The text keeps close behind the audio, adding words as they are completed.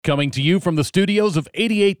Coming to you from the studios of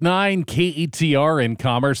 88.9 KETR in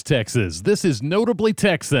Commerce, Texas, this is Notably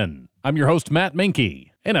Texan. I'm your host, Matt Minke,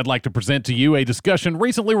 and I'd like to present to you a discussion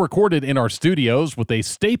recently recorded in our studios with a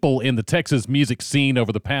staple in the Texas music scene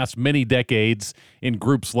over the past many decades in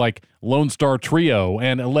groups like Lone Star Trio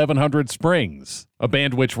and 1100 Springs, a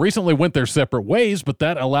band which recently went their separate ways, but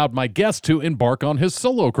that allowed my guest to embark on his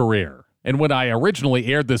solo career. And when I originally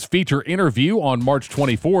aired this feature interview on March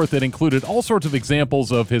 24th, it included all sorts of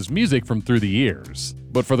examples of his music from through the years.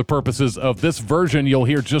 But for the purposes of this version, you'll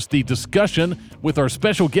hear just the discussion with our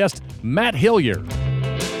special guest, Matt Hillyer.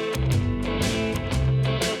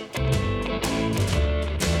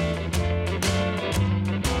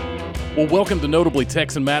 Well, welcome to Notably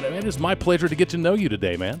Texan, Matt. It is my pleasure to get to know you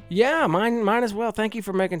today, man. Yeah, mine as well. Thank you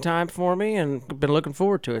for making time for me, and been looking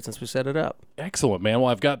forward to it since we set it up. Excellent, man.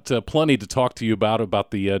 Well, I've got plenty to talk to you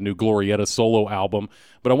about the new Glorietta solo album,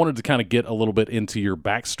 but I wanted to kind of get a little bit into your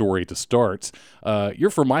backstory to start. You're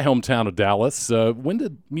from my hometown of Dallas. When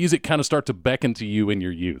did music kind of start to beckon to you in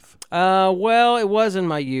your youth? Well, it was in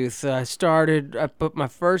my youth. I put my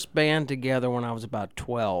first band together when I was about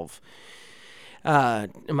 12.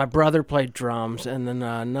 My brother played drums, and then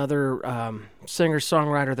another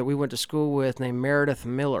singer-songwriter that we went to school with named Meredith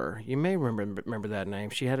Miller. You may remember that name.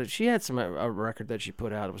 She had a record that she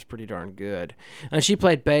put out. It was pretty darn good. And she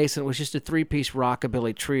played bass, and it was just a three-piece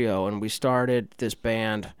rockabilly trio, and we started this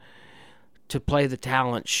band to play the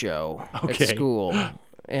talent show at school.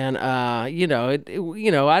 And I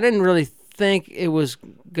didn't really think it was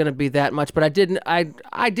going to be that much, but I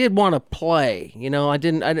did want to play.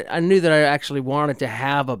 I knew that I actually wanted to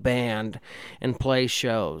have a band and play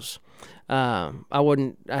shows. I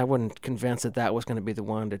wasn't convinced that was going to be the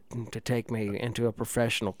one to take me into a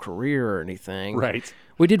professional career or anything. Right.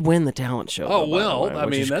 We did win the talent show. Oh, well,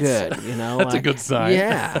 that's good. That's a good sign.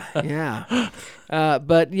 Yeah.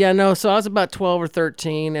 So I was about 12 or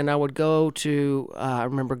 13, and I would go to, I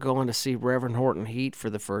remember going to see Reverend Horton Heat for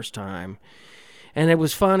the first time. And it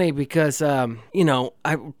was funny because, I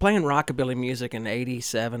playing rockabilly music in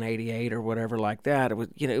 87, 88 or whatever like that.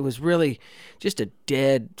 It was really just a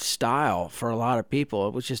dead style for a lot of people.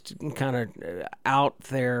 It was just kind of out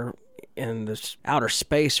there in this outer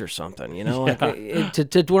space or something,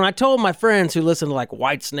 when I told my friends who listened to like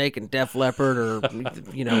Whitesnake and Def Leppard or,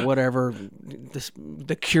 whatever,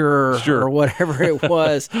 The Cure or whatever it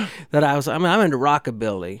was, that I'm into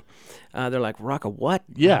rockabilly. They're like, rock a what?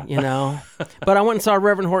 Yeah. But I went and saw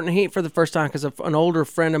Reverend Horton Heat for the first time because an older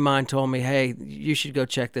friend of mine told me, hey, you should go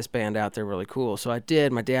check this band out. They're really cool. So I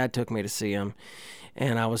did. My dad took me to see him.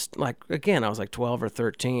 And I was like 12 or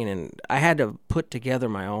 13, and I had to put together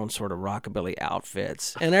my own sort of rockabilly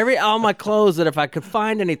outfits. And all my clothes, that if I could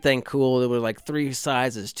find anything cool, it was like 3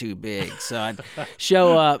 sizes too big. So I'd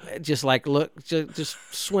show up just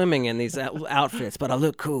swimming in these outfits, but I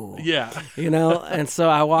look cool. Yeah. And so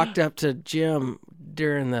I walked up to Jim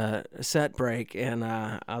during the set break, and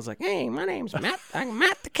I was like, hey, my name's Matt. I'm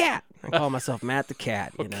Matt the Cat. I call myself Matt the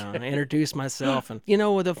Cat, and I introduced myself. And,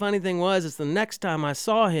 what the funny thing was the next time I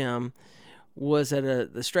saw him was at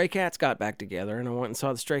the Stray Cats got back together, and I went and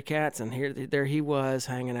saw the Stray Cats, and there he was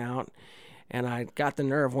hanging out. And I got the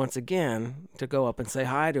nerve once again to go up and say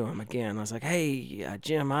hi to him again. I was like, hey,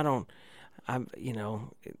 Jim,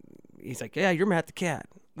 he's like, yeah, you're Matt the Cat.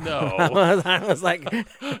 No. I was like,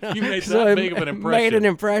 you made that big of an impression. Made an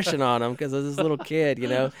impression on him because I was this little kid,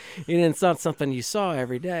 It's not something you saw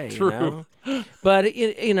every day, True. But,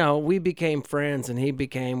 we became friends, and he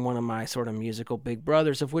became one of my sort of musical big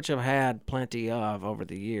brothers, of which I've had plenty of over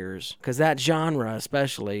the years. Because that genre,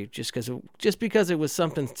 especially, just because it was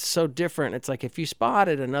something so different, it's like if you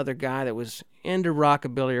spotted another guy that was into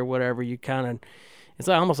rockabilly or whatever, you kind of... It's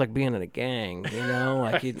almost like being in a gang,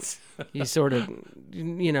 like you sort of,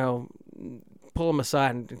 pull them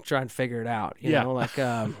aside and try and figure it out,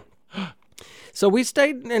 so we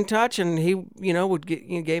stayed in touch, and he,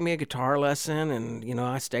 gave me a guitar lesson, and,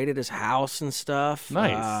 I stayed at his house and stuff.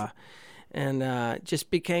 Nice. And just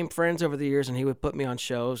became friends over the years, and he would put me on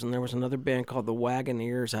shows, and there was another band called the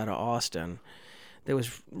Wagoneers out of Austin. There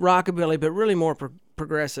was rockabilly, but really more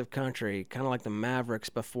progressive country, kind of like the Mavericks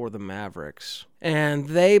before the Mavericks. And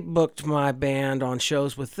they booked my band on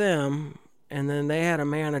shows with them, and then they had a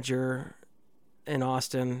manager in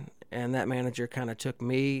Austin, and that manager kind of took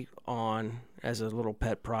me on as a little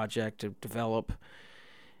pet project to develop.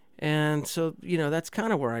 And so, that's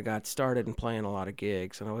kind of where I got started in playing a lot of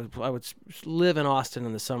gigs. And I would live in Austin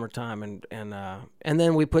in the summertime, and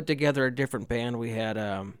then we put together a different band. We had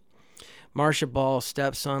Marcia Ball's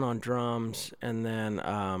stepson on drums, and then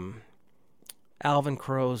Alvin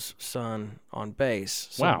Crowe's son on bass.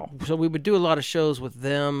 So, Wow. So we would do a lot of shows with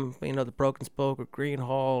them, the Broken Spoke or Green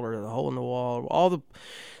Hall or the Hole in the Wall, all the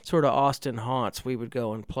sort of Austin haunts we would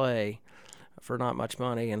go and play for not much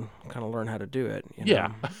money and kind of learn how to do it.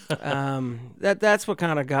 Yeah. That's what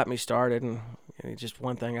kind of got me started, and just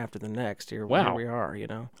one thing after the next. Here Wow. we are,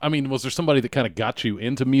 I mean, was there somebody that kind of got you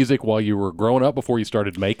into music while you were growing up before you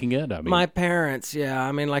started making it? I mean, my parents, yeah.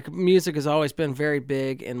 I mean, like, music has always been very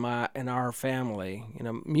big in our family.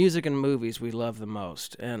 Music and movies we love the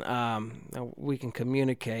most, and we can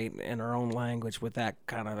communicate in our own language with that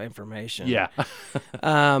kind of information. Yeah.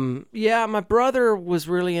 Yeah, my brother was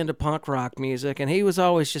really into punk rock music, and he was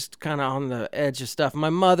always just kind of on the edge of stuff. My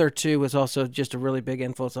mother, too, was also just a really big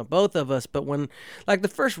influence on both of us. But the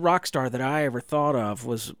first rock star that I ever thought of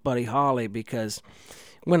was Buddy Holly, because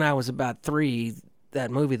when I was about 3, that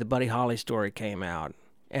movie, The Buddy Holly Story, came out.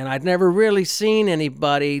 And I'd never really seen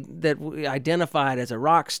anybody that identified as a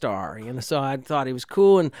rock star, so I thought he was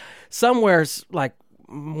cool. And somewhere's, like,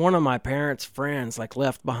 one of my parents' friends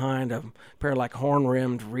left behind a pair of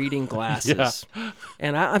horn-rimmed reading glasses. Yeah.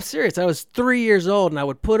 And I'm serious. I was 3 years old, and I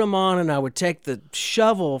would put them on, and I would take the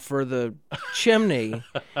shovel for the chimney,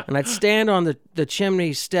 and I'd stand on the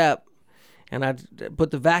chimney step, and I'd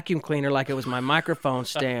put the vacuum cleaner like it was my microphone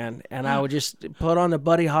stand, and I would just put on the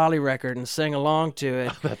Buddy Holly record and sing along to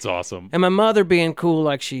it. That's awesome. And my mother, being cool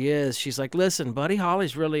like she is, she's like, listen, Buddy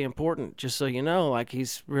Holly's really important, just so you know.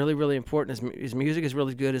 He's really, really important. His music is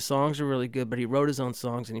really good. His songs are really good, but he wrote his own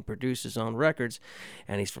songs and he produced his own records,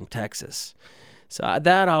 and he's from Texas. So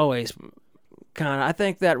that always I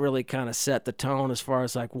think that really kind of set the tone as far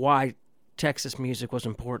as why Texas music was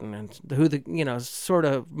important, and sort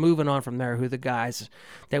of moving on from there, who the guys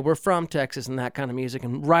that were from Texas and that kind of music,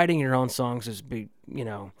 and writing your own songs and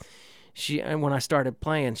when I started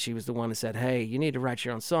playing, she was the one that said, hey, you need to write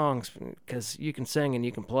your own songs because you can sing and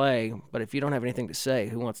you can play, but if you don't have anything to say,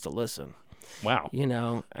 who wants to listen? Wow.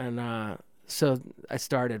 And so I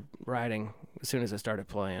started writing as soon as I started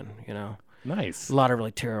playing, Nice. A lot of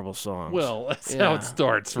really terrible songs. Well, that's how it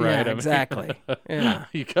starts, right? Yeah, I mean, exactly. Yeah.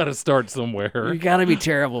 You got to start somewhere. You got to be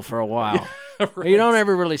terrible for a while. Right. You don't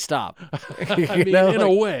ever really stop. I mean, in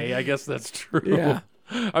a way, I guess that's true. Yeah.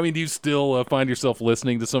 I mean, do you still find yourself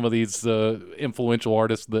listening to some of these influential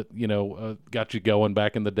artists that, got you going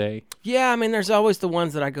back in the day? Yeah, I mean, there's always the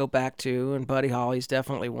ones that I go back to, and Buddy Holly's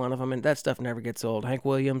definitely one of them, and that stuff never gets old. Hank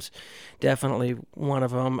Williams, definitely one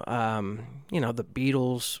of them. The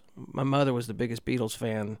Beatles. My mother was the biggest Beatles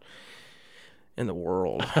fan in the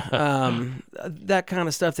world. That kind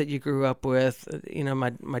of stuff that you grew up with.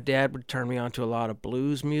 My dad would turn me on to a lot of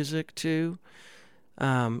blues music, too.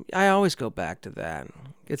 I always go back to that.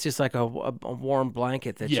 It's just like a warm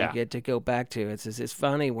blanket that you get to go back to. It's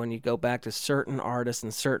funny when you go back to certain artists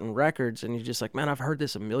and certain records, and you're just like, man, I've heard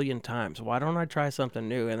this a million times. Why don't I try something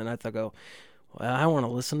new? And then I go, well, I want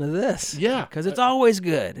to listen to this. Yeah. Because it's always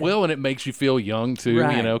good. Well, and it makes you feel young, too,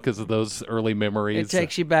 right. Because of those early memories. It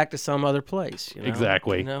takes you back to some other place.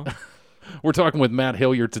 Exactly. We're talking with Matt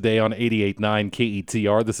Hillyer today on 88.9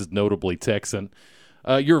 KETR. This is Notably Texan.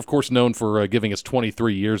 You're, of course, known for giving us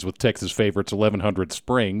 23 years with Texas favorites 1100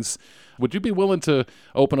 Springs. Would you be willing to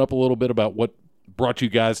open up a little bit about what brought you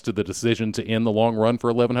guys to the decision to end the long run for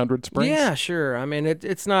 1100 Springs? Yeah, sure. I mean,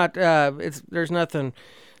 it's not there's nothing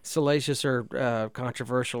salacious or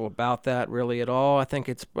controversial about that really at all. I think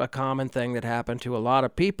it's a common thing that happened to a lot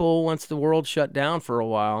of people once the world shut down for a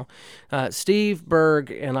while. Steve Berg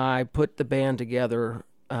and I put the band together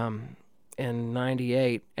in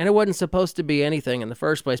 98, and it wasn't supposed to be anything in the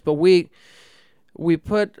first place, but we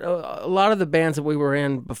put a lot of the bands that we were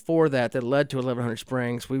in before that led to 1100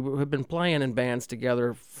 Springs. We had been playing in bands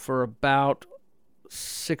together for about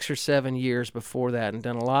 6 or 7 years before that, and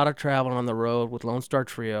done a lot of traveling on the road with Lone Star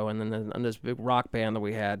Trio, and then this big rock band that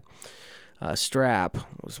we had, Strap,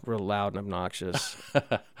 was real loud and obnoxious.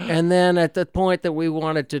 And then at the point that we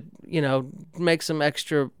wanted to, make some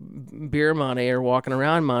extra beer money or walking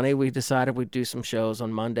around money, we decided we'd do some shows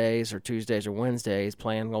on Mondays or Tuesdays or Wednesdays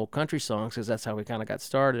playing old country songs, because that's how we kind of got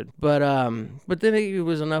started. But then it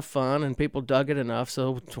was enough fun and people dug it enough.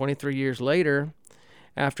 So 23 years later,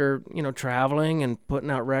 after, traveling and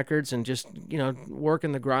putting out records and just,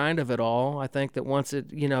 working the grind of it all, I think that once it,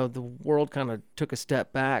 the world kind of took a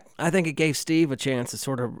step back, I think it gave Steve a chance to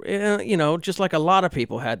sort of, just like a lot of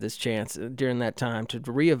people had this chance during that time to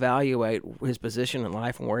reevaluate his position in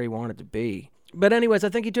life and where he wanted to be. But anyways, I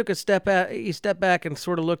think he took he stepped back and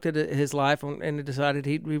sort of looked at his life and decided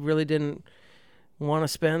he really didn't want to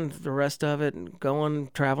spend the rest of it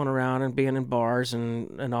traveling around and being in bars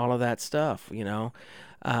and all of that stuff,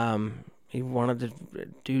 He wanted to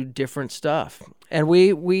do different stuff. And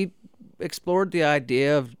we explored the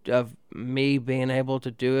idea of me being able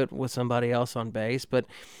to do it with somebody else on bass, but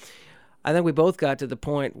I think we both got to the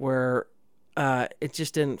point where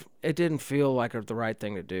it didn't feel like the right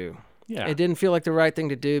thing to do. Yeah. It didn't feel like the right thing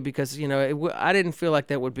to do because, I didn't feel like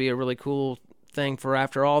that would be a really cool thing for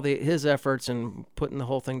after all his efforts and putting the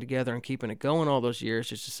whole thing together and keeping it going all those years,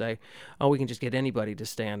 just to say, oh, we can just get anybody to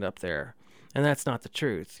stand up there. And that's not the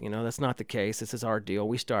truth. That's not the case. This is our deal.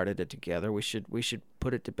 We started it together. We should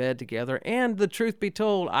put it to bed together. And the truth be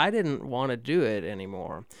told, I didn't want to do it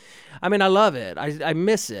anymore. I mean, I love it. I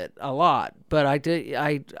miss it a lot. But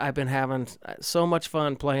I've been having so much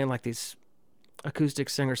fun playing like these acoustic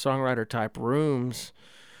singer-songwriter type rooms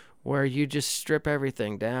where you just strip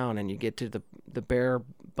everything down and you get to the bare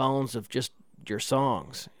bones of just your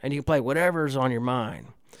songs. And you can play whatever's on your mind.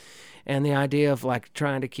 And the idea of like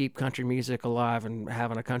trying to keep country music alive and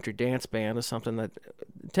having a country dance band is something that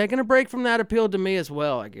taking a break from that appealed to me as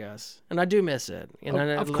well, I guess. And I do miss it.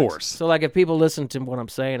 Of course. So like if people listen to what I'm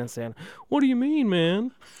saying and saying, "What do you mean,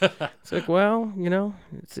 man?" It's like, well,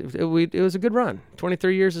 it was a good run.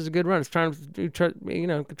 23 years is a good run. It's trying to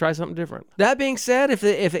try something different. That being said,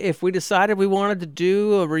 if we decided we wanted to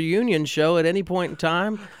do a reunion show at any point in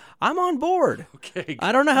time, I'm on board. Okay.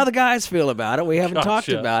 I don't know how the guys feel about it. We haven't talked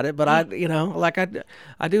about it, but I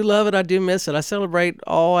do love it. I do miss it. I celebrate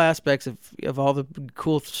all aspects of all the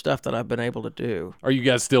cool stuff that I've been able to do. Are you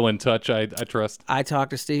guys still in touch? I trust. I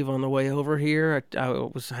talked to Steve on the way over here. I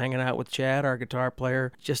was hanging out with Chad, our guitar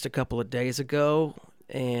player, just a couple of days ago.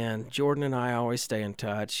 And Jordan and I always stay in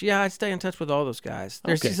touch. Yeah, I stay in touch with all those guys.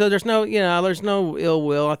 So there's no ill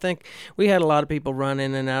will. I think we had a lot of people run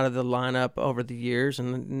in and out of the lineup over the years,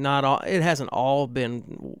 and it hasn't all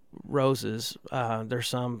been roses. There's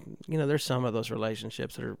some of those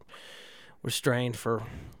relationships that were strained for,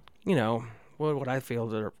 what I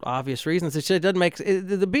feel are obvious reasons. It doesn't make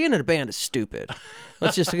the being in a band is stupid.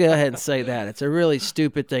 Let's just go ahead and say that it's a really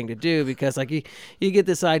stupid thing to do because like you get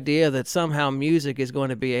this idea that somehow music is going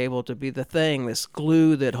to be able to be the thing, this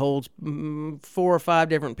glue that holds 4 or 5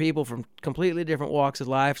 different people from completely different walks of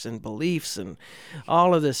life and beliefs and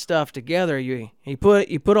all of this stuff together. You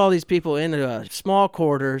put all these people into small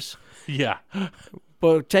quarters. Yeah.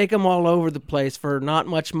 But take them all over the place for not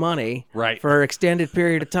much money, right, for an extended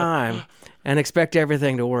period of time. And expect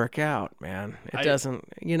everything to work out, man. It doesn't,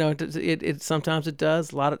 it sometimes it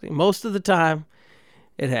does. Most of the time,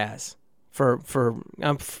 it has.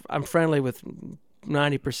 I'm friendly with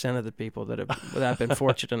 90% of the people that I've been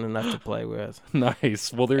fortunate enough to play with.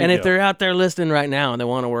 Nice. Well, there you go. And if they're out there listening right now and they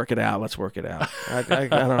want to work it out, let's work it out. I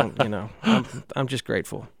don't, I'm just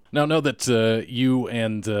grateful. Now, I know that you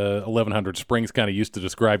and 1100 Springs kind of used to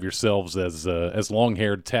describe yourselves as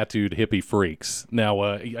long-haired, tattooed hippie freaks.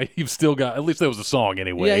 Now, you've still got, at least that was a song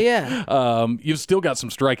anyway. Yeah. You've still got some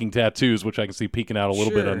striking tattoos, which I can see peeking out a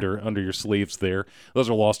little bit under your sleeves there. Those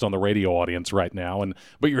are lost on the radio audience right now.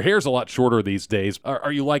 But your hair's a lot shorter these days.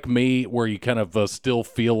 Are you like me, where you kind of still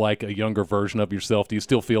feel like a younger version of yourself? Do you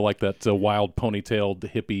still feel like that wild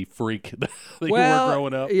ponytailed hippie freak that you were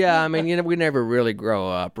growing up? Yeah, I mean, we never really grow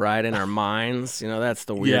up. Right, in our minds, that's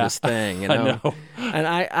the weirdest thing, I know. And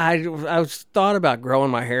I was thought about growing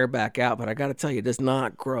my hair back out, but I got to tell you, it does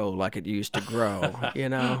not grow like it used to grow. When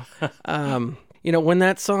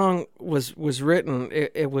that song was written,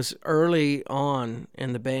 it was early on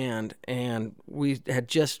in the band, and we had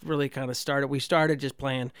just really kind of started. We started just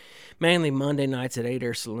playing mainly Monday nights at 8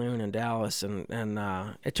 Air Saloon in Dallas, and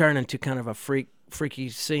it turned into kind of a freaky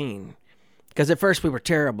scene. Because at first we were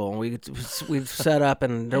terrible, and we set up,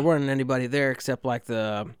 and there wasn't anybody there except like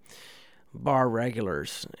the bar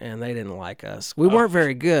regulars, and they didn't like us. We weren't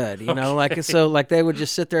very good, like they would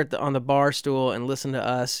just sit there on the bar stool and listen to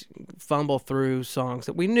us fumble through songs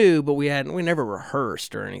that we knew, but we never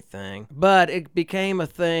rehearsed or anything. But it became a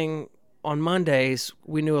thing on Mondays.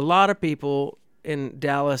 We knew a lot of people in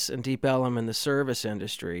Dallas and Deep Ellum in the service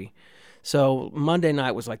industry, so Monday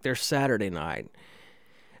night was like their Saturday night.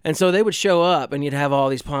 And so they would show up, and you'd have all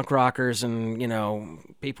these punk rockers and,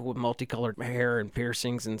 people with multicolored hair and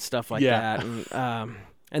piercings and stuff like that.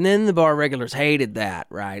 And then the bar regulars hated that,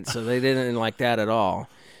 right? So they didn't like that at all.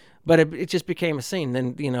 But it just became a scene.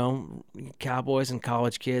 Then, cowboys and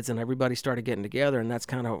college kids and everybody started getting together, and that's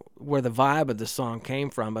kind of where the vibe of the song came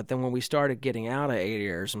from. But then when we started getting out of 8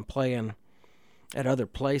 Ears and playing at other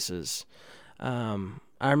places, I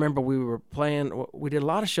remember we did a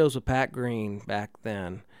lot of shows with Pat Green back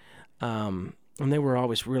then. And they were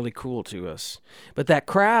always really cool to us. But that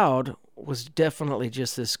crowd was definitely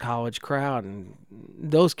just this college crowd, and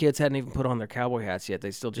those kids hadn't even put on their cowboy hats yet.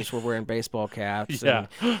 They still just were wearing baseball caps Yeah.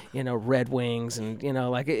 and, Red Wings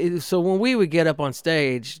and, so when we would get up on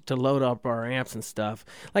stage to load up our amps and stuff,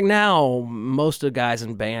 like now most of the guys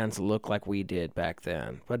in bands look like we did back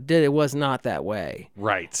then, but it was not that way.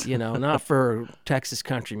 Right. Not for Texas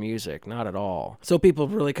country music, not at all. So people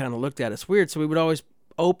really kind of looked at us weird. So we would always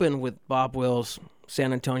open with Bob Wills'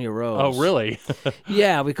 San Antonio Rose. Oh, really?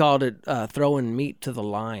 Yeah, we called it throwing meat to the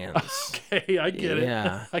lions. Okay, I get it.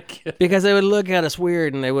 Yeah. I get it. Because they would look at us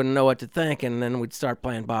weird and they wouldn't know what to think, and then we'd start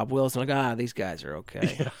playing Bob Wills and these guys are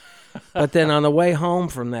okay. Yeah. But then on the way home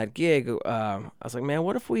from that gig, I was like, man,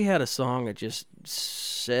 what if we had a song that just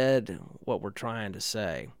said what we're trying to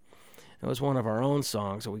say? It was one of our own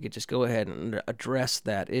songs, so we could just go ahead and address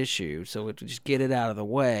that issue, so we could just get it out of the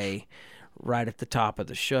way right at the top of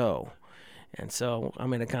the show. And so,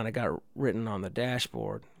 it kind of got written on the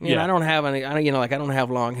dashboard. I don't have any, I don't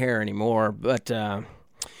have long hair anymore, but I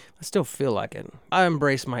still feel like it. I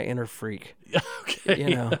embrace my inner freak.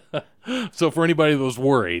 Okay. So for anybody that was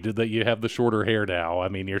worried that you have the shorter hair now,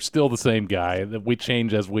 you're still the same guy. That we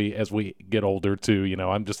change as we get older too.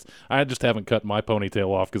 I just haven't cut my ponytail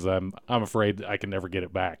off because I'm afraid I can never get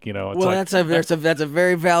it back. That's a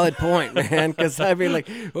very valid point, man. Because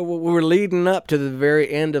we were leading up to the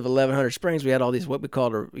very end of 1100 Springs. We had all these what we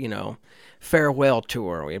called a farewell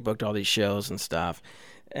tour. We had booked all these shows and stuff,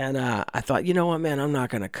 and I thought, you know what, man, I'm not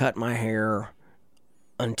going to cut my hair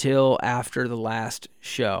until after the last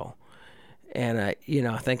show. And,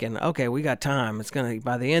 thinking, okay, we got time. It's going to,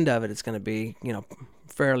 by the end of it, it's going to be,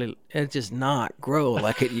 fairly, it's just not grow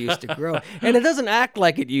like it used to grow. And it doesn't act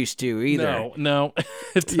like it used to either. No,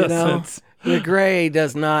 it doesn't. The gray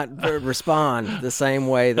does not respond the same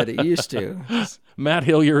way that it used to. Matt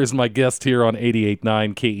Hillyer is my guest here on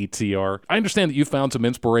 88.9 KETR. I understand that you found some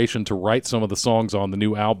inspiration to write some of the songs on the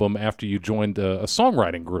new album after you joined a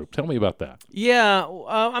songwriting group. Tell me about that. Yeah,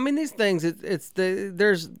 these things,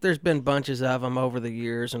 there's been bunches of them over the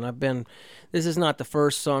years, and this is not the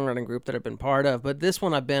first songwriting group that I've been part of, but this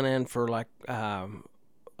one I've been in for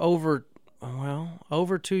over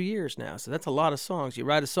 2 years now. So that's a lot of songs. You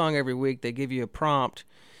write a song every week. They give you a prompt,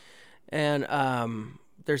 and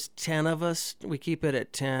there's 10 of us. We keep it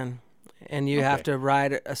at 10, and you have to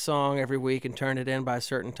write a song every week and turn it in by a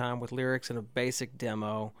certain time with lyrics and a basic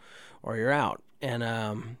demo, or you're out. And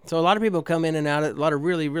so a lot of people come in and out. A lot of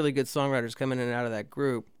really, really good songwriters come in and out of that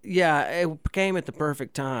group. Yeah, it came at the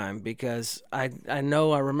perfect time because I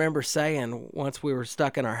remember saying once we were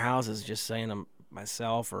stuck in our houses, just saying to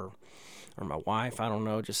myself or my wife, I don't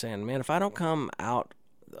know, just saying, man, if I don't come out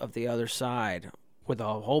of the other side with a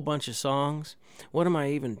whole bunch of songs, what am I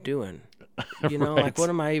even doing? Right. What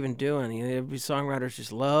am I even doing? Songwriters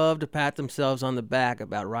just love to pat themselves on the back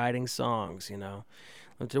about writing songs,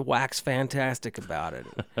 to wax fantastic about it.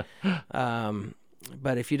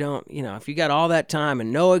 But if you don't, if you got all that time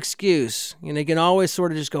and no excuse, you can always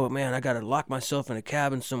sort of just go, man, I got to lock myself in a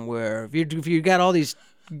cabin somewhere. If you got all these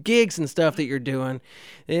gigs and stuff that you're doing,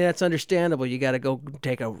 that's understandable. You got to go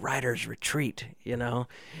take a writer's retreat,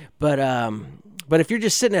 But if you're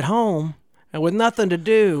just sitting at home and with nothing to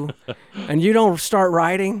do, and you don't start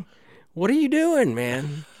writing, what are you doing,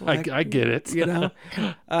 man? I get it.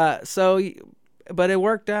 But it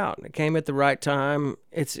worked out. It came at the right time.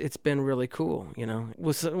 It's been really cool,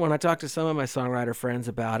 When I talk to some of my songwriter friends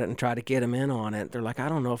about it and try to get them in on it, they're like, I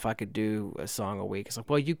don't know if I could do a song a week. It's like,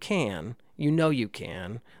 well, you can. You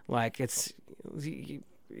can.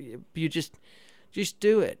 You just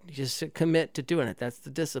do it. You just commit to doing it. That's the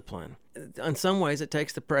discipline. In some ways, it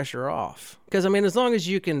takes the pressure off. Because, as long as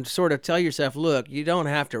you can sort of tell yourself, look, you don't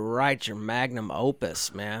have to write your magnum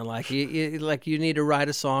opus, man. You need to write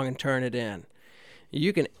a song and turn it in.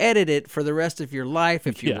 You can edit it for the rest of your life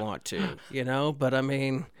if you want to, But,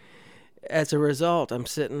 as a result, I'm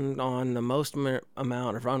sitting on the most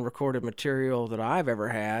amount of unrecorded material that I've ever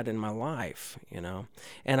had in my life,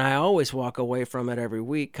 And I always walk away from it every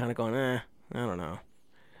week kind of going, I don't know.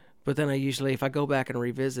 But then if I go back and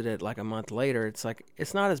revisit it like a month later, it's like,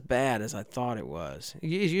 it's not as bad as I thought it was.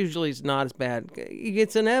 Usually it's not as bad.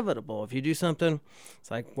 It's inevitable. If you do something,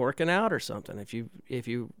 it's like working out or something. If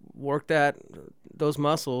you work those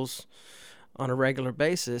muscles on a regular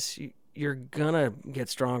basis, you're going to get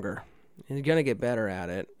stronger. And you're going to get better at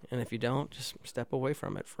it. And if you don't, just step away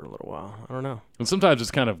from it for a little while. I don't know. And sometimes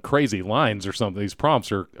it's kind of crazy lines or something. These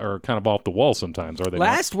prompts are kind of off the wall sometimes, are they?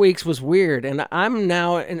 Last week's was weird, and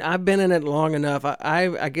I've been in it long enough.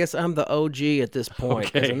 I guess I'm the OG at this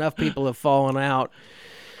point because enough people have fallen out.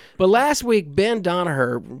 But last week, Ben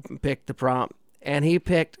Donaher picked the prompt, and he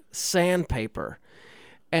picked sandpaper.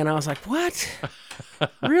 And I was like, what?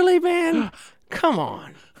 Really, man? Come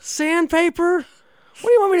on. Sandpaper? What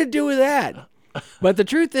do you want me to do with that? But the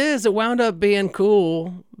truth is, it wound up being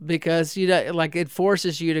cool because it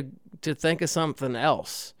forces you to think of something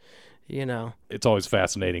else. It's always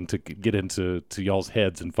fascinating to get into y'all's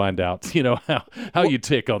heads and find out, how you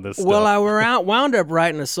tick on this stuff. Well, I wound up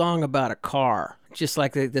writing a song about a car, just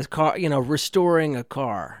like this car, restoring a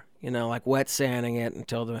car. Like wet sanding it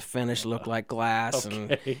until the finish looked like glass,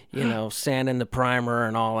 okay. and sanding the primer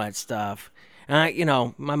and all that stuff.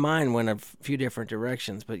 And my mind went a few different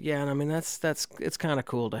directions, but yeah, I mean it's kind of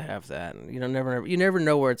cool to have that. And, you never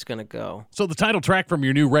know where it's going to go. So the title track from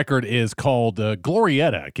your new record is called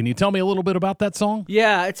Glorietta. Can you tell me a little bit about that song?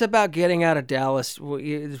 Yeah, it's about getting out of Dallas.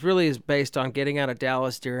 It really is based on getting out of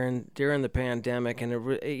Dallas during the pandemic,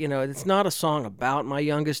 and it's not a song about my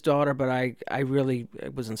youngest daughter, but I really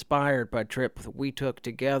was inspired by a trip that we took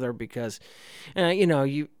together because,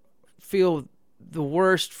 you feel the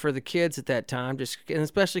worst for the kids at that time, and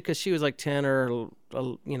especially because she was like 10 or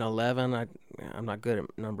 11. I'm not good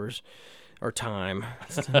at numbers or time.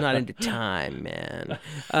 I'm not into time, man.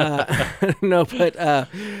 No,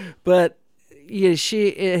 but yeah,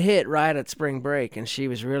 it hit right at spring break, and she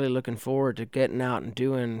was really looking forward to getting out and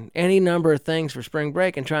doing any number of things for spring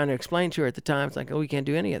break. And trying to explain to her at the time, it's like, oh, we can't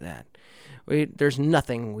do any of that. There's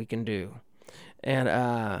nothing we can do,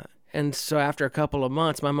 And so after a couple of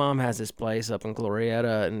months, my mom has this place up in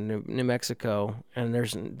Glorietta in New Mexico, and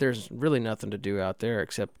there's really nothing to do out there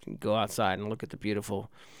except go outside and look at the beautiful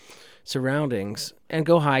surroundings and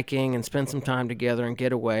go hiking and spend some time together and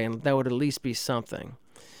get away, and that would at least be something.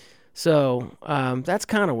 So that's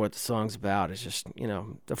kind of what the song's about. It's just,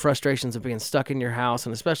 the frustrations of being stuck in your house,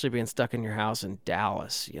 and especially being stuck in your house in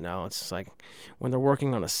Dallas. It's like when they're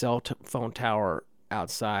working on a cell phone tower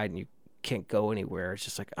outside and you can't go anywhere. It's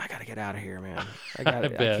just like, I gotta get out of here, man. I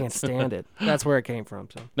can't stand it. That's where it came from.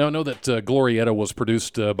 So. Now, I know that Glorietta was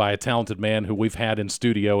produced by a talented man who we've had in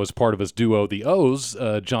studio as part of his duo, The O's,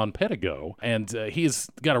 John Pettigo, and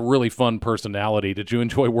he's got a really fun personality. Did you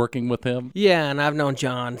enjoy working with him? Yeah, and I've known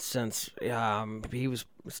John since he was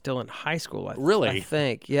still in high school. Really? I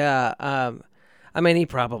think. Yeah. He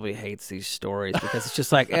probably hates these stories because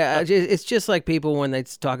it's just like people when they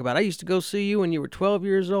talk about, I used to go see you when you were 12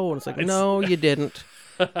 years old. And it's like, no, you didn't.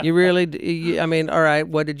 You really, all right,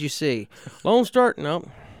 what did you see? Lone Star? No,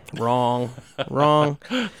 wrong.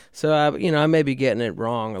 So, I may be getting it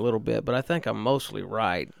wrong a little bit, but I think I'm mostly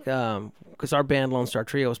right. Because our band Lone Star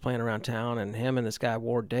Trio was playing around town, and him and this guy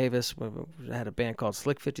Ward Davis had a band called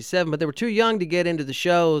Slick 57, but they were too young to get into the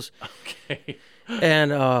shows. Okay.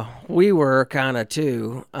 And we were kind of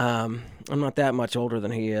too. I'm not that much older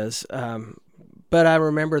than he is. But I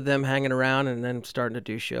remember them hanging around and then starting to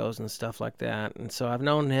do shows and stuff like that. And so I've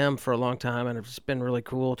known him for a long time, and it's been really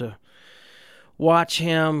cool to watch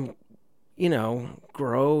him,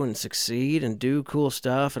 grow and succeed and do cool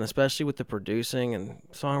stuff, and especially with the producing and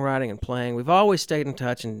songwriting and playing. We've always stayed in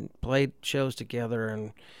touch and played shows together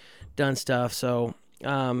and done stuff. So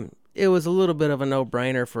it was a little bit of a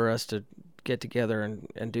no-brainer for us to get together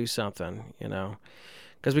and do something,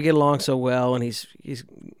 because we get along so well, and he's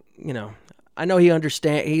I know he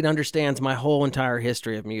understands my whole entire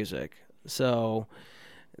history of music, so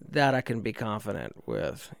that I can be confident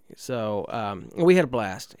with. So we had a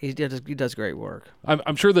blast. He does great work.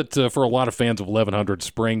 I'm sure that for a lot of fans of 1100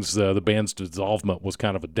 Springs, the band's dissolvement was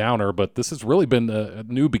kind of a downer, but this has really been a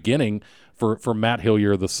new beginning for Matt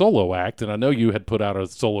Hillyer, the solo act. And I know you had put out a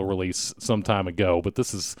solo release some time ago, but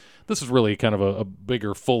this is really kind of a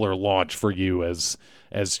bigger, fuller launch for you as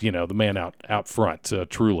the man out front.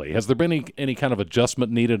 Truly, has there been any kind of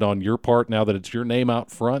adjustment needed on your part now that it's your name out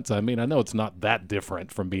front? I mean, I know it's not that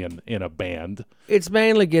different from being in a band. It's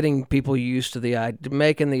mainly getting people used to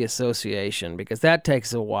making the association, because that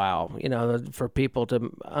takes a while, for people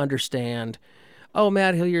to understand, oh,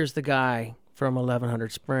 Matt Hillyer's the guy from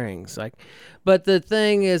 1100 Springs. But the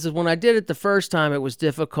thing is when I did it the first time, it was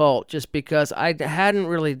difficult just because I hadn't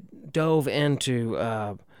really dove into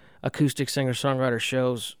acoustic singer-songwriter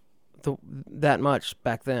shows that much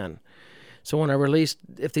back then. So when I released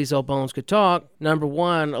If These Old Bones Could Talk, number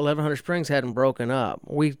one, 1100 Springs hadn't broken up.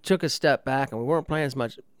 We took a step back, and we weren't playing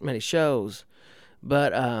many shows,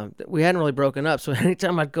 but we hadn't really broken up. So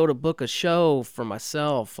anytime I'd go to book a show for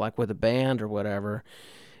myself, like with a band or whatever,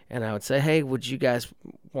 and I would say, hey, would you guys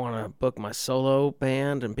want to book my solo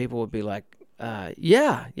band? And people would be like,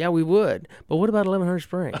 yeah, we would. But what about 1100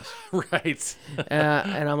 Springs? Right.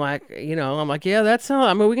 And I'm like, yeah, that's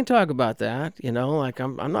how. We can talk about that.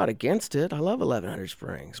 I'm not against it. I love 1100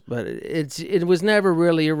 Springs, but it was never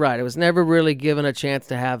really. You're right. It was never really given a chance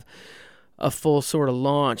to have a full sort of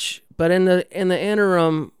launch. But in the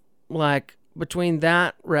interim, between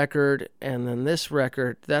that record and then this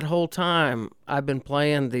record, that whole time I've been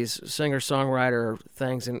playing these singer-songwriter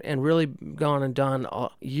things and really gone and done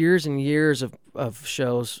years and years of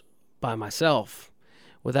shows by myself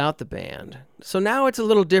without the band. So now it's a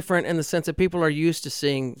little different in the sense that people are used to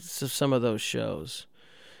seeing some of those shows.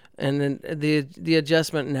 And then the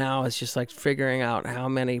adjustment now is just like figuring out how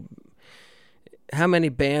many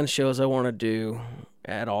band shows I want to do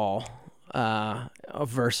at all.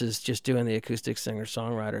 Versus just doing the acoustic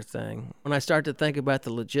singer-songwriter thing. When I start to think about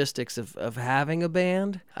the logistics of having a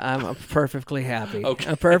band, I'm perfectly happy. Okay.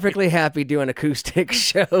 I'm perfectly happy doing acoustic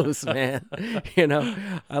shows, man.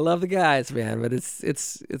 I love the guys, man, but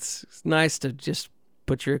it's nice to just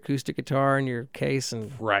put your acoustic guitar in your case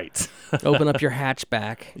and right. open up your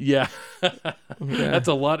hatchback. Yeah. That's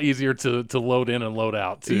a lot easier to load in and load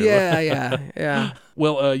out, too. Yeah.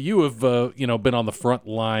 Well, you have been on the front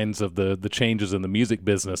lines of the changes in the music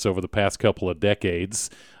business over the past couple of decades.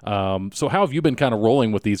 So how have you been kind of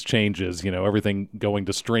rolling with these changes? Everything going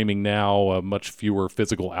to streaming now, much fewer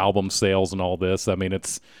physical album sales and all this. I mean,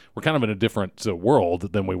 we're kind of in a different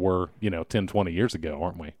world than we were, 10, 20 years ago,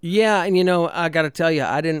 aren't we? Yeah, and I got to tell you,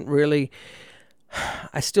 I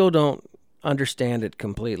still don't understand it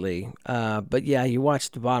completely. But yeah, you watch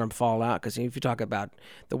the bottom fall out because if you talk about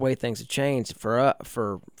the way things have changed, for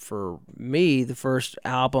me, the first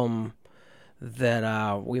album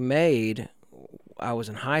that we made, I was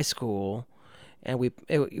in high school, and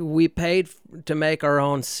we paid to make our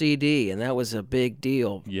own CD, and that was a big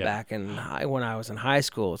deal back when I was in high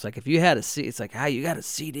school. It's like if you had a CD, it's like, "Hey, you got a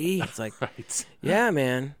CD?" It's like, right. Yeah,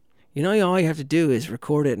 man. All you have to do is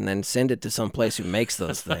record it and then send it to some place who makes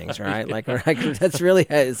those things, right? Like that's really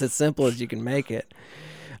it's as simple as you can make it.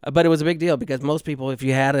 But it was a big deal because most people, if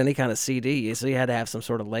you had any kind of CD, so you had to have some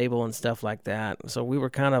sort of label and stuff like that. So we were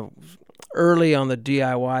kind of early on the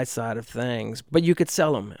DIY side of things, but you could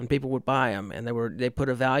sell them and people would buy them, and they put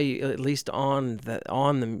a value at least on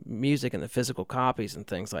the music and the physical copies and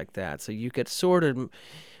things like that. So you could sort of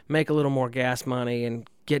make a little more gas money and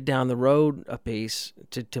get down the road a piece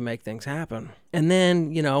to make things happen. And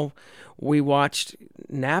then, we watched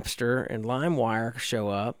Napster and LimeWire show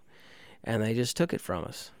up, and they just took it from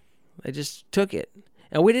us. They just took it.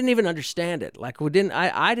 And we didn't even understand it. Like,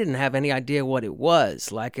 I didn't have any idea what it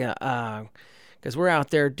was. Like, because we're out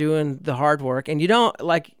there doing the hard work, and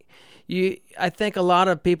I think a lot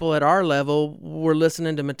of people at our level were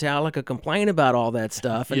listening to Metallica complain about all that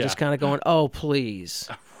stuff and just kind of going, "Oh, please."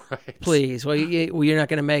 Right. Please. Well, you're not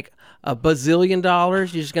going to make $1 bazillion. You're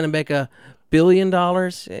just going to make $1 billion.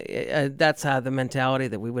 That's how the mentality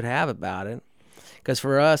that we would have about it. Because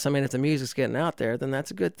for us, I mean, if the music's getting out there, then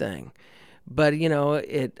that's a good thing. But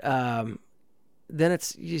then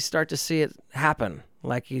you start to see it happen.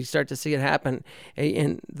 Like you start to see it happen,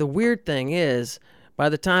 and the weird thing is, by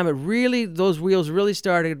the time those wheels really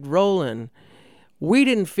started rolling, we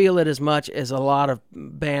didn't feel it as much as a lot of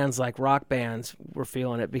bands like rock bands were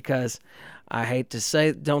feeling it, because I hate to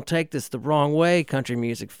say, don't take this the wrong way, country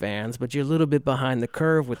music fans, but you're a little bit behind the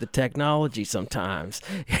curve with the technology sometimes.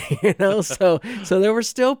 So there were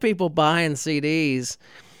still people buying CDs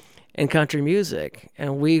in country music,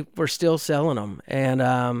 and we were still selling them.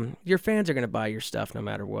 And your fans are going to buy your stuff no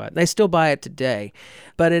matter what. They still buy it today,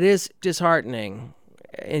 but it is disheartening.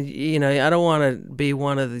 And, I don't want to be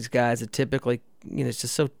one of these guys that typically, it's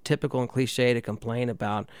just so typical and cliche to complain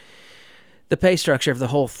about the pay structure of the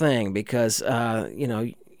whole thing because,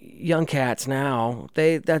 young cats now,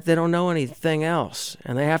 they don't know anything else,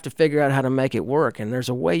 and they have to figure out how to make it work. And there's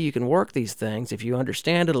a way you can work these things if you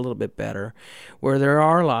understand it a little bit better, where there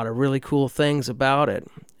are a lot of really cool things about it.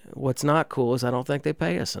 What's not cool is I don't think they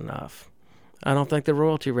pay us enough. I don't think the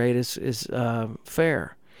royalty rate is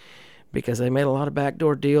fair, because they made a lot of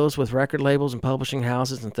backdoor deals with record labels and publishing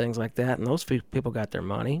houses and things like that, and those people got their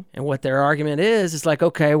money. And what their argument is like,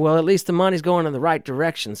 okay, well, at least the money's going in the right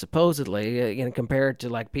direction, supposedly, compared to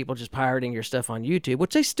like people just pirating your stuff on YouTube,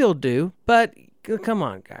 which they still do. But come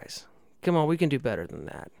on, guys. Come on, we can do better than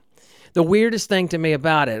that. The weirdest thing to me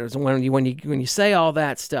about it is when you say all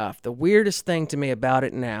that stuff, the weirdest thing to me about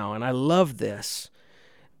it now, and I love this,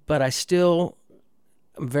 but I still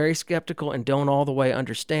am very skeptical and don't all the way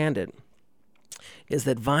understand it, is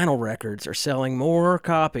that vinyl records are selling more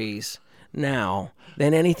copies now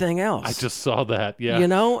than anything else. I just saw that, yeah.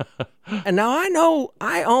 And now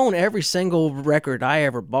I own every single record I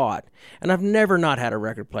ever bought, and I've never not had a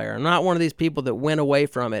record player. I'm not one of these people that went away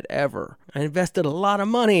from it ever. I invested a lot of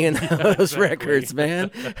money in those records,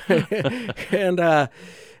 man. And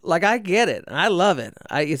I get it. I love it.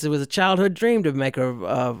 It was a childhood dream to make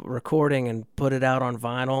a recording and put it out on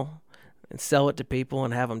vinyl and sell it to people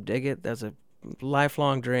and have them dig it. That's a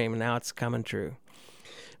lifelong dream, and now it's coming true.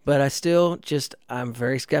 But I'm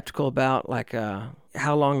very skeptical about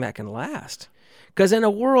how long that can last. Because in a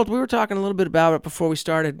world, we were talking a little bit about it before we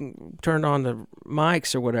turned on the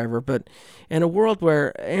mics or whatever, but in a world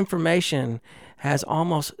where information has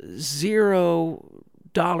almost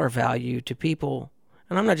 $0 value to people,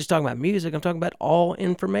 and I'm not just talking about music, I'm talking about all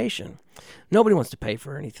information. Nobody wants to pay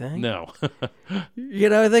for anything. No.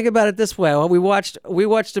 Think about it this way. Well, we watched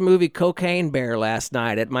the movie Cocaine Bear last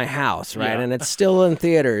night at my house, right? Yeah. And it's still in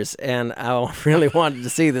theaters, and I really wanted to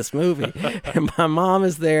see this movie. And my mom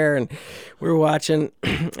is there, and we're watching,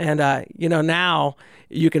 and now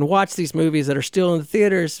you can watch these movies that are still in the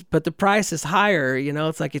theaters, but the price is higher.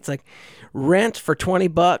 It's like rent for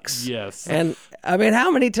 $20. Yes. And I mean,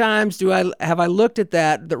 how many times have I looked at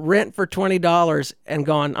the rent for $20 and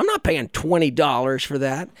gone, I'm not paying $20 for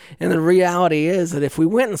that. And the reality is that if we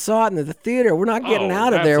went and saw it in the theater, we're not getting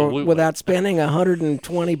out of there without spending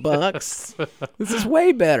 $120. This is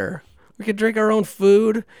way better. We could drink our own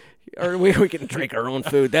food. Or we can drink our own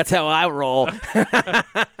food. That's how I roll.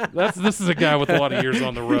 This is a guy with a lot of years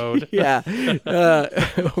on the road. Yeah.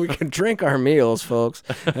 We can drink our meals, folks.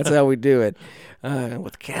 That's how we do it.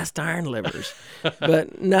 With cast iron livers.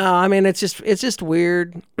 But no, I mean, it's just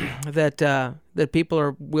weird that people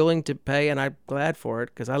are willing to pay, and I'm glad for it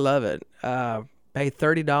because I love it. Pay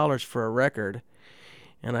 $30 for a record.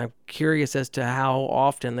 And I'm curious as to how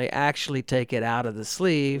often they actually take it out of the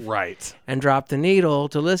sleeve, right, and drop the needle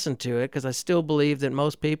to listen to it. Because I still believe that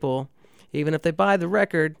most people, even if they buy the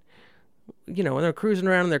record, when they're cruising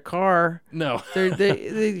around in their car, no,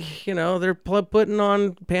 they're putting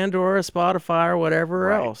on Pandora, Spotify, or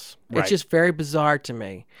whatever else. Right. It's just very bizarre to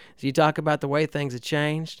me. So you talk about the way things have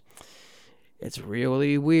changed. It's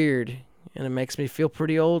really weird. And it makes me feel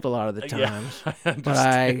pretty old a lot of the times. Yeah, but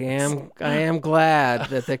I am glad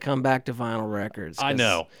that they come back to vinyl records. I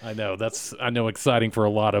know. That's exciting for a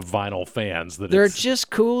lot of vinyl fans. They're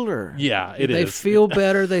just cooler. Yeah, They feel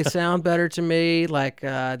better. They sound better to me.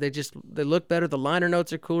 They look better. The liner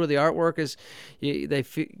notes are cooler. The artwork is,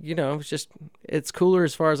 it's cooler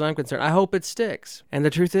as far as I'm concerned. I hope it sticks. And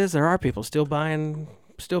the truth is, there are people still buying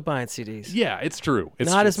CDs. Yeah, it's true.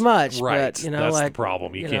 It's not as much, right. But that's the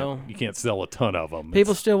problem. You can't sell a ton of them.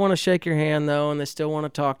 People still want to shake your hand though, and they still want to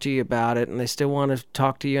talk to you about it, and they still want to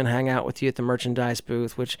talk to you and hang out with you at the merchandise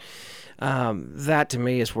booth, which that to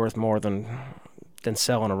me is worth more than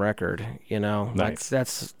selling a record. Nice.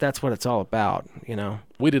 That's what it's all about.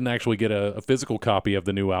 We didn't actually get a physical copy of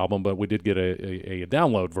the new album, but we did get a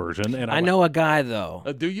download version. And I know a guy though.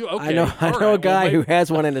 Do you? Okay. I know a guy who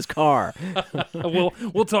has one in his car. we'll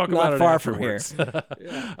talk about it. Not far afterwards. from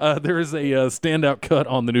here. There is a standout cut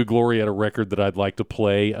on the new Glorietta record that I'd like to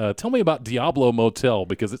play. Tell me about Diablo Motel,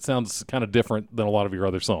 because it sounds kind of different than a lot of your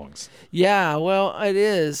other songs. Yeah, well, it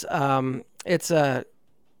is.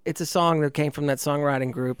 It's a song that came from that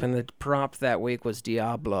songwriting group, and the prompt that week was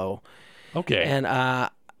Diablo. Okay. And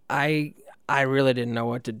I really didn't know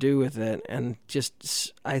what to do with it, and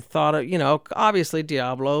just I thought obviously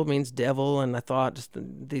Diablo means devil, and I thought just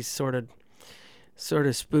these sort of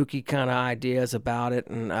spooky kind of ideas about it,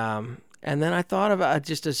 and then I thought of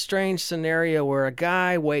just a strange scenario where a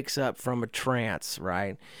guy wakes up from a trance,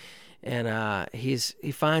 right? And he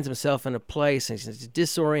finds himself in a place, and he's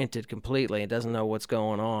disoriented completely and doesn't know what's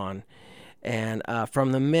going on. And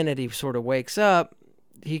from the minute he sort of wakes up,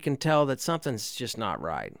 he can tell that something's just not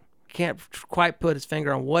right. Can't quite put his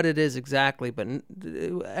finger on what it is exactly, but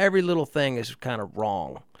every little thing is kind of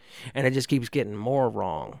wrong. And it just keeps getting more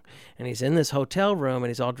wrong. And he's in this hotel room, and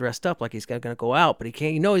he's all dressed up like he's going to go out, but he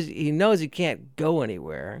can't. He knows he can't go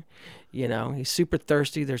anywhere. He's super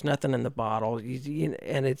thirsty. There's nothing in the bottle,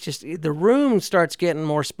 and it's just the room starts getting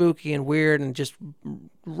more spooky and weird and just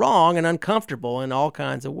wrong and uncomfortable in all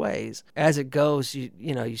kinds of ways. As it goes,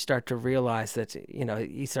 you start to realize that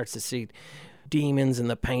he starts to see demons in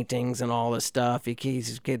the paintings and all this stuff.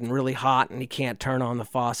 He's getting really hot and he can't turn on the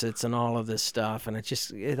faucets and all of this stuff. And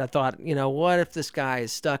I thought, what if this guy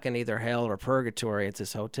is stuck in either hell or purgatory? It's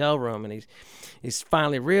this hotel room, and he's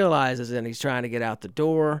finally realizes it, and he's trying to get out the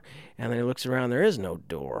door, and then he looks around. There is no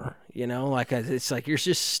door. It's like you're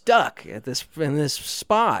just stuck in this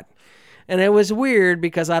spot. And it was weird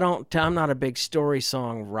because I'm not a big story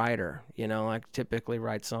song writer. I typically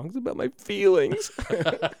write songs about my feelings.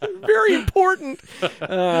 Very important.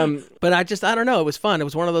 But I don't know. It was fun. It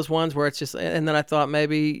was one of those ones where it's just, and then I thought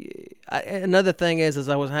another thing is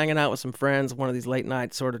I was hanging out with some friends, one of these late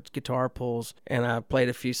night sort of guitar pulls, and I played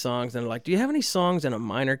a few songs, and they're like, do you have any songs in a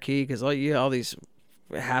minor key? Because all these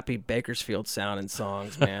happy Bakersfield sounding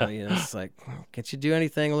songs, man. It's like, can't you do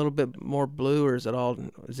anything a little bit more blue, or is it all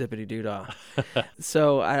zippity doo dah?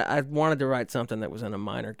 So I wanted to write something that was in a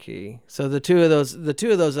minor key. So the two of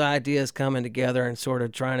those ideas coming together and sort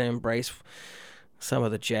of trying to embrace some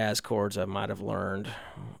of the jazz chords I might have learned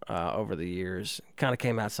over the years kind of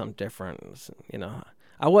came out something different.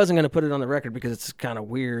 I wasn't going to put it on the record because it's kind of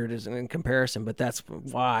weird in comparison, but that's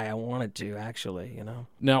why I wanted to, actually,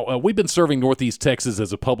 Now, we've been serving Northeast Texas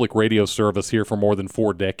as a public radio service here for more than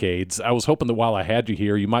 4 decades. I was hoping that while I had you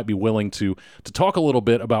here, you might be willing to talk a little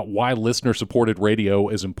bit about why listener-supported radio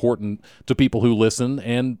is important to people who listen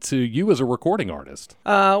and to you as a recording artist.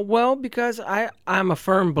 Well, because I'm a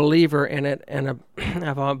firm believer in it, and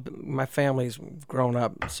my family's grown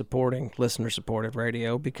up supporting listener-supported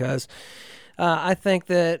radio because I think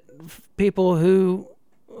that people who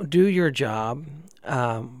do your job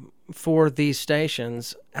for these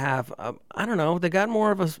stations have, I don't know, they got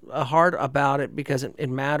more of a heart about it because it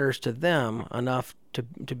matters to them enough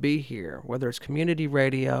to be here, whether it's community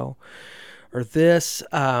radio or this.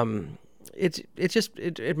 It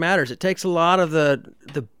matters. It takes a lot of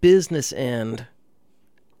the business end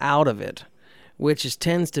out of it, which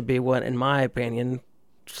tends to be what, in my opinion,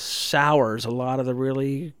 sours a lot of the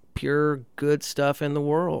really pure good stuff in the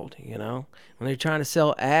world. When they're trying to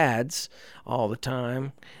sell ads all the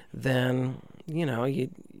time, then you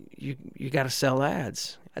got to sell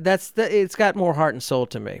ads. It's got more heart and soul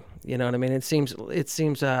to me. You know what I mean? It seems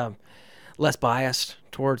less biased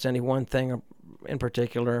towards any one thing in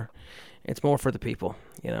particular. It's more for the people.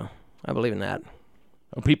 I believe in that.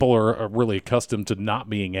 People are really accustomed to not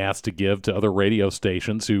being asked to give to other radio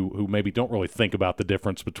stations who maybe don't really think about the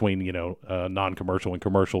difference between, non-commercial and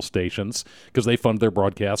commercial stations because they fund their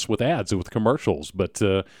broadcasts with ads and with commercials. But,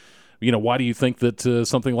 why do you think that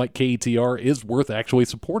something like KETR is worth actually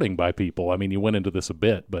supporting by people? I mean, you went into this a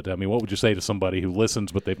bit, but, what would you say to somebody who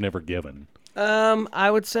listens but they've never given?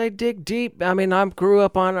 I would say dig deep. I mean, I grew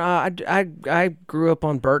up on I grew up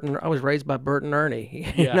on Bert and I was raised by Bert and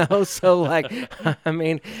Ernie, So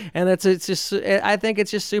and it's just I think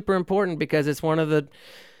it's just super important because it's one of the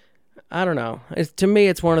to me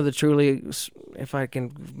it's one of the truly, if I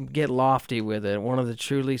can get lofty with it, one of the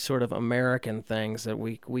truly sort of American things that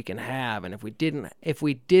we can have. And if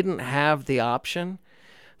we didn't have the option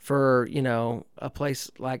for a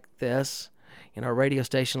place like this, a radio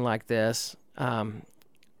station like this,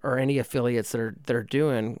 or any affiliates that are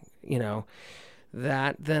doing,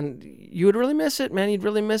 that, then you would really miss it, man. You'd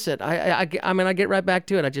really miss it. I get right back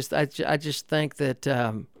to it. I just think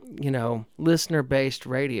that, listener-based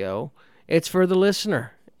radio, it's for the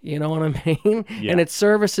listener. You know what I mean? Yeah. And it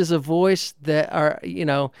services a voice that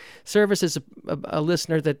services a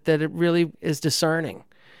listener that it really is discerning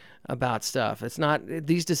about stuff. It's not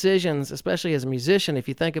these decisions, especially as a musician, if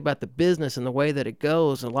you think about the business and the way that it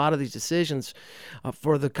goes, a lot of these decisions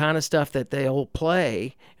for the kind of stuff that they'll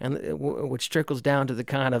play, and which trickles down to the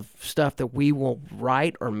kind of stuff that we will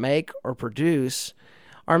write or make or produce,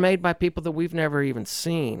 are made by people that we've never even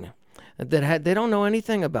seen. They don't know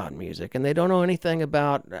anything about music, and they don't know anything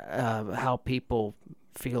about how people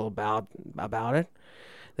feel about it.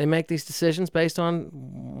 They make these decisions based on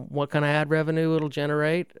what kind of ad revenue it'll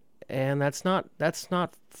generate, and that's not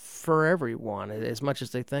for everyone as much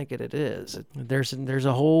as they think it is. There's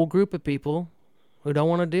a whole group of people who don't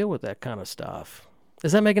want to deal with that kind of stuff.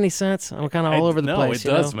 Does that make any sense? I'm kind of all over the place.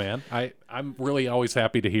 No, it does, man. I'm really always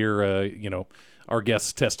happy to hear our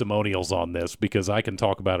guests' testimonials on this because I can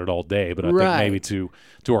talk about it all day, but I think maybe to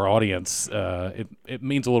our audience, it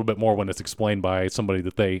means a little bit more when it's explained by somebody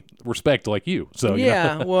that they respect, like you. So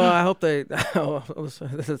yeah, well, I hope they.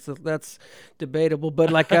 That's debatable,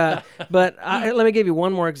 but let me give you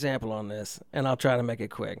one more example on this, and I'll try to make it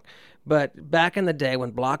quick. But back in the day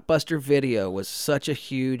when Blockbuster Video was such a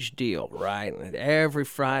huge deal, right? Every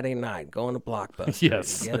Friday night going to Blockbuster.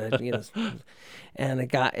 Yes. And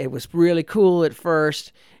it was really cool at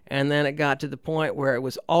first, and then it got to the point where it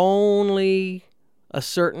was only a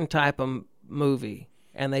certain type of movie,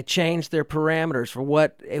 and they changed their parameters for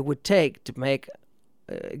what it would take to make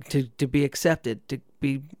to be accepted, to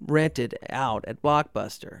be rented out at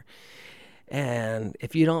Blockbuster. And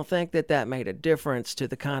if you don't think that made a difference to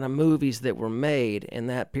the kind of movies that were made in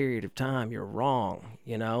that period of time, you're wrong.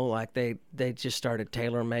 Like they just started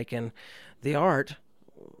tailor-making the art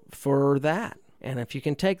for that. And if you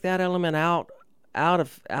can take that element out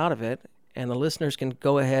of it, and the listeners can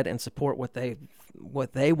go ahead and support what they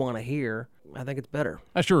what they want to hear, I think it's better.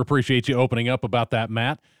 I sure appreciate you opening up about that,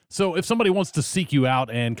 Matt. So if somebody wants to seek you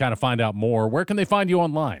out and kind of find out more, where can they find you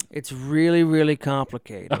online? It's really, really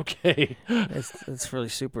complicated. Okay. It's really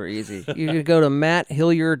super easy. You can go to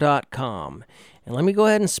matthillyer.com. And let me go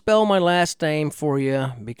ahead and spell my last name for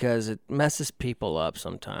you because it messes people up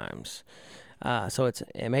sometimes. So it's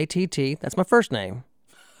M-A-T-T. That's my first name.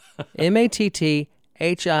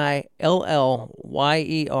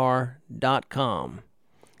 MATTHILLYER.com.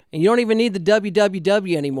 And you don't even need the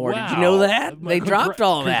www anymore. Wow. Did you know that? They dropped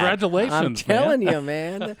all that. Congratulations, I'm telling you,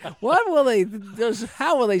 man.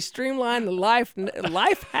 How will they streamline the life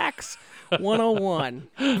hacks 101?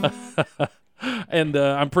 And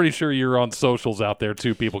I'm pretty sure you're on socials out there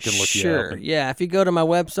too. People can look you up. Sure. Yeah. If you go to my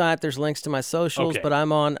website, there's links to my socials. Okay. But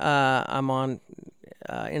I'm on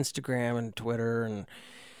Instagram and Twitter and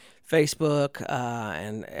Facebook,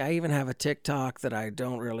 and I even have a TikTok that I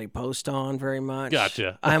don't really post on very much.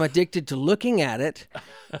 Gotcha. I'm addicted to looking at it.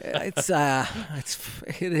 It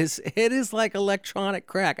is like electronic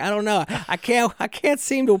crack. I don't know. I can't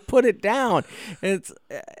seem to put it down.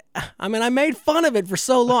 I made fun of it for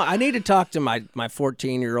so long. I need to talk to my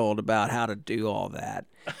 14-year-old about how to do all that.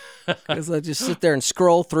 Because I just sit there and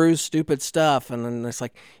scroll through stupid stuff, and then it's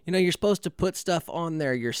like, you're supposed to put stuff on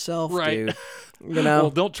there yourself, right, dude.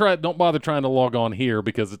 Well, don't bother trying to log on here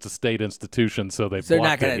because it's a state institution, so they're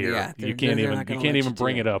not going to. Yeah, you can't even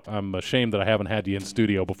bring it up. I'm ashamed that I haven't had you in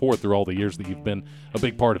studio before through all the years that you've been a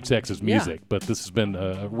big part of Texas music. Yeah. But this has been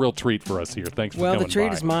a real treat for us here. Thanks for coming by. Well, the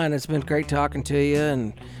treat is mine. It's been great talking to you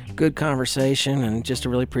and good conversation, and just to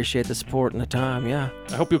really appreciate the support and the time. Yeah.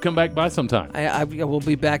 I hope you'll come back by sometime. I will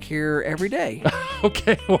be back here every day.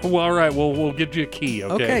 Okay. Well, all right. We'll get you a key.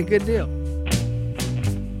 Okay. Okay. Good deal.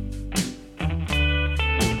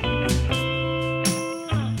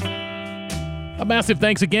 A massive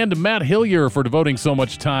thanks again to Matt Hillyer for devoting so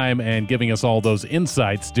much time and giving us all those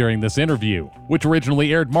insights during this interview, which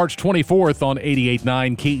originally aired March 24th on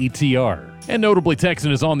 88.9 KETR. And Notably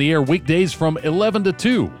Texan is on the air weekdays from 11 to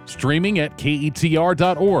 2, streaming at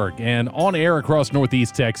KETR.org and on air across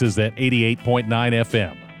Northeast Texas at 88.9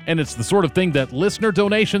 FM. And it's the sort of thing that listener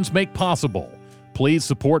donations make possible. Please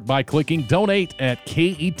support by clicking donate at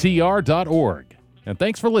KETR.org. And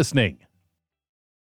thanks for listening.